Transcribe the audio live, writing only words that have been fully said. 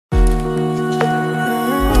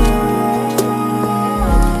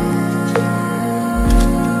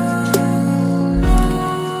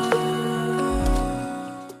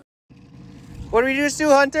we just do,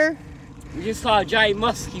 Hunter? We just saw a giant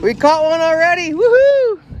musky. We caught one already.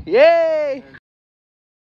 Woohoo! Yay!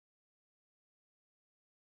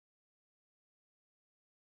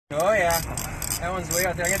 Oh yeah, that one's way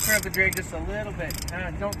out there. I gotta turn up the drag just a little bit.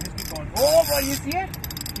 Don't just keep going. Oh boy, you see it?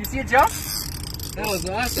 You see it jump? That was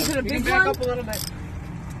awesome. Is it a big back one? up a little bit.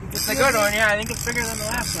 It's a good one, yeah. I think it's bigger than the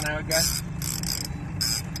last one, I would guess.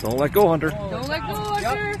 Don't let go, Hunter. Oh, Don't let go,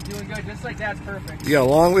 Hunter. Yep, doing good. Just like that's perfect. You got a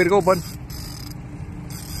long way to go, bud.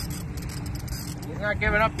 He's not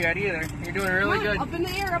giving up yet either. You're doing really good. Up in the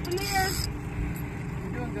air, up in the air.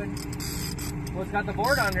 You're doing good. Well, it's got the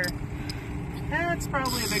board under. That's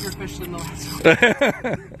probably a bigger fish than the last one.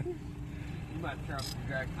 You might turn up the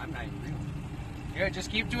drag. I'm not even real. Yeah, just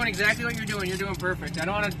keep doing exactly what you're doing. You're doing perfect. I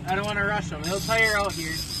don't want to rush them. They'll tire out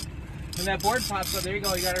here. When that board pops up, there you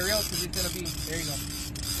go. You got to reel because it's gonna be. There you go.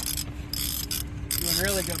 Doing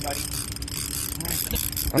really good, buddy.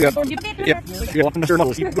 Yep. You're up in the third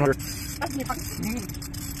level. Keep going, Hunter.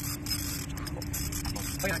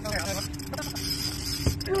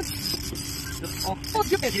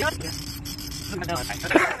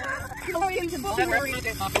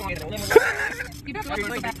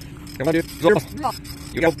 Come on, dude. Go.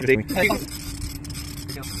 You got to me. You go.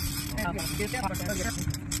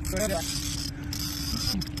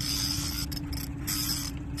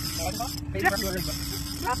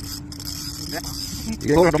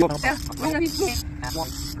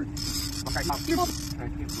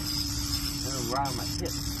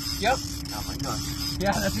 Yep. Oh my God.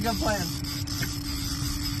 Yeah, that's a good plan.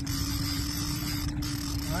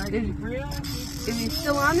 All right, Is he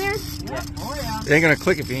still on there? Yeah. Oh yeah. It ain't gonna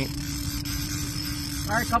click if you ain't.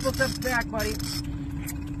 All right, couple steps back, buddy.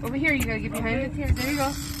 Over here, you gotta get behind it here. There you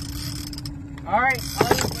go. All right,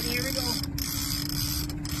 buddy, here we go.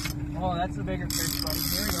 Oh, that's the bigger fish, buddy.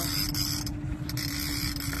 Here we go.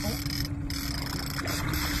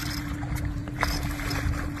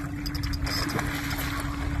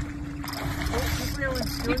 Oh, keep reeling.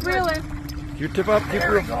 Keep reeling. You tip up, keep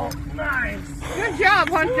There we reeling. go. Nice. Good job,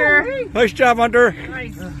 Hunter. Nice job, Hunter.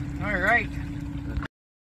 Nice. All right.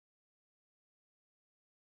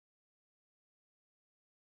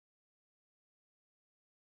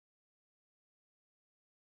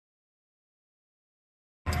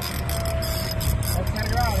 Let's get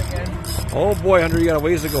her out again. Oh boy, Hunter, you got a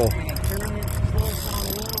ways to go. Turn it, slow it down a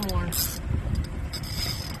little more.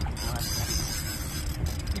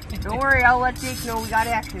 Don't worry, I'll let Jake know we got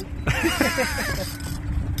action.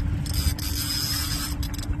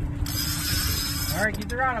 All right, keep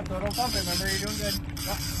the rod up though. Don't bump it. Remember, you're doing good.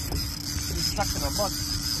 Oh, you're stuck in a bug.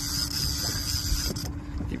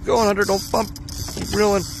 Keep going, Hunter. Don't bump. Keep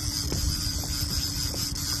reeling.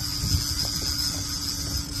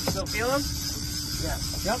 Still feel him? Yeah.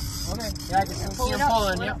 Yep. Okay. Yeah, I can see him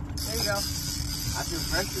pulling. Yep. There you go. I feel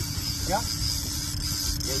pressure. Yep.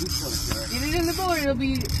 Yeah, you feel it. Get it in the boat. It'll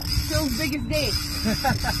be Phil's biggest day.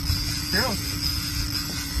 True.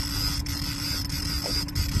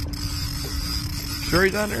 Sure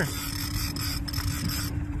he's on there?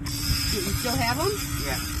 You still have him?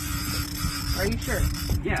 Yeah. Are you sure?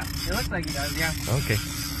 Yeah. It looks like he does. Yeah. Okay.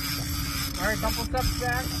 All right, couple steps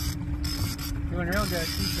back. Doing real good.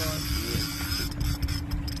 Keep going.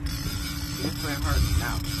 It's my heart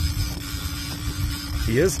now.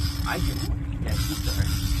 He is? I can. Yeah, keep going.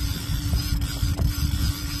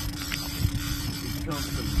 He's showing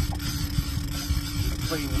some. He's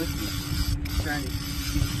playing with me. He's trying to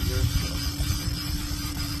keep your stuff.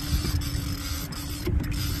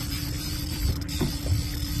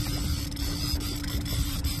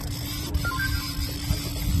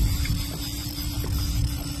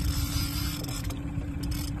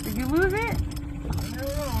 Did you lose it? I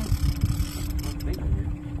don't know.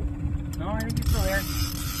 No, I think he's still there.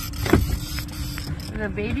 Is it a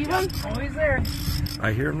baby one? Oh, he's there.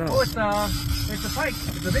 I hear him now. Oh, it's a pike.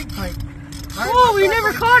 It's a big pike. All right, Oh, we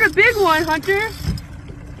never caught a big one, Hunter.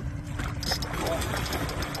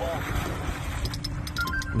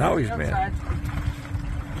 Now he's Outside. mad.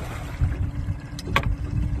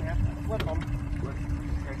 Yeah, flip him.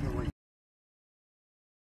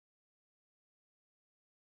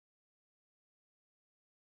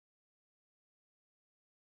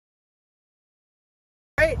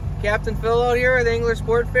 Alright, Captain Phil out here with Angler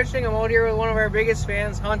Sportfishing. I'm out here with one of our biggest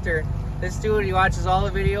fans, Hunter. This dude, he watches all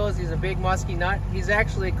the videos. He's a big musky nut. He's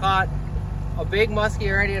actually caught a big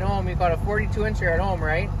muskie already at home. He caught a 42-incher at home,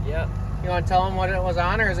 right? Yeah. You want to tell him what it was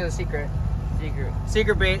on, or is it a secret? Secret.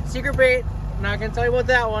 Secret bait. Secret bait. I'm not going to tell you about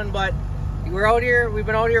that one, but we're out here. We've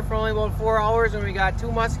been out here for only about 4 hours, and we got 2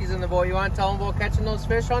 muskies in the boat. You want to tell them about catching those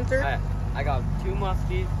fish, Hunter? I got 2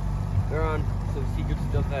 muskies. They're on some secret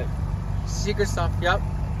stuff that Secret stuff, yep.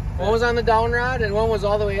 One was on the down rod and one was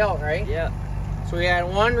all the way out, right? Yeah. So we had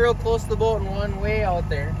one real close to the boat and one way out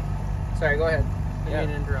there. Sorry, go ahead. Yeah.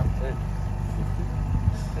 Didn't mean to interrupt.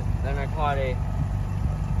 Then I caught a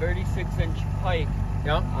 36-inch pike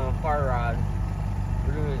Yep. on a far rod.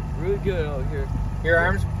 Really good out here. Your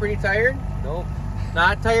arm's pretty tired? Nope.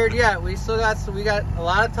 Not tired yet. We got a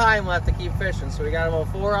lot of time left to keep fishing. So we got about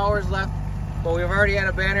 4 hours left. But we've already had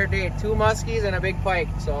a banner day. 2 muskies and a big pike.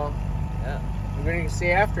 So Yeah. we're going to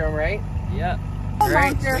stay after them, right? Yeah. Oh, All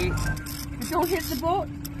right, monster. sweet. If you don't hit the boat,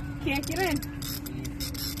 can't get in.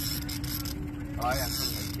 Oh, I got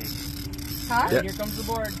something to take. Huh? Yeah. Here comes the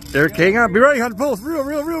board. There, hang on. Be ready, Hunter. Pull. Real.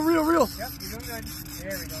 Yep, you're doing good.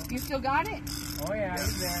 There we go. You still got it? Oh yeah,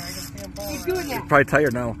 he's there. I can see him pulling. Keep doing around. that. Probably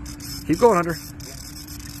tired now. Keep going, Hunter.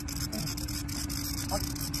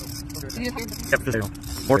 You just- Yep, just there.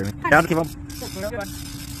 More. Down, keep on. Good.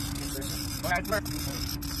 Okay, it's work.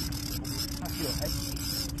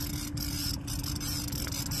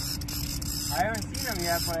 I haven't seen him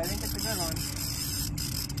yet, but I think it's a good one.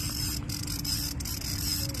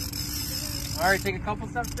 All right, take a couple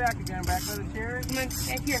steps back again, back by the chairs. Come on,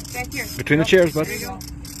 back here. Between the chairs, bud. There you go.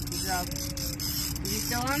 Good job. Is he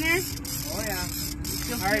still on there? Oh yeah.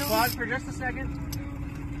 Still All right, feeling? pause for just a second.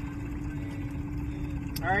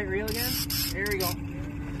 All right, reel again. There we go.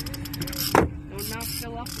 Don't knock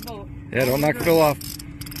Phil off the boat. Yeah, don't knock Phil off.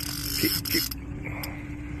 Keep.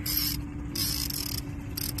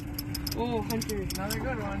 Oh, Hunter. Another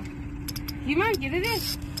good one. He might get it in.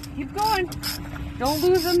 Keep going. Don't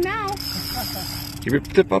lose him now. Keep your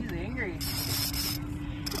tip up. He's angry.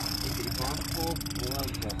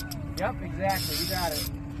 Yep, exactly. You got it.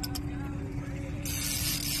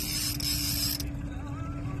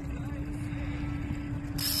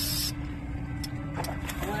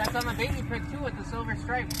 Oh, that's on the baby prick too with the silver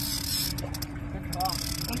stripe. Good call.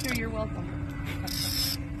 Hunter, you're welcome.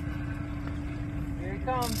 Here he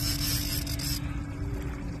comes.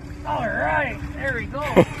 All right, there we go.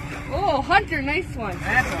 Oh, Hunter, nice one.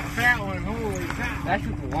 That's a fat one. Holy cow. That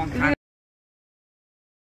took a long time.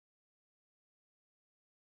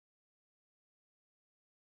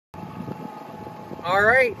 All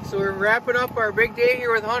right, so we're wrapping up our big day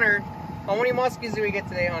here with Hunter. How many muskies did we get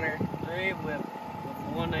today, Hunter? 3 with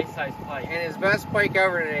one nice sized pike. And his best pike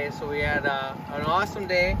ever today. So we had an awesome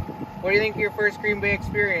day. What do you think of your first Green Bay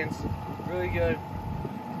experience? Really good.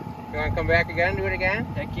 You want to come back again and do it again?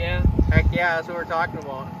 Heck yeah. Heck yeah, that's what we're talking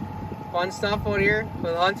about. Fun stuff out here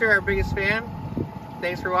with Hunter, our biggest fan.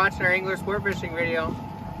 Thanks for watching our angler sport fishing video.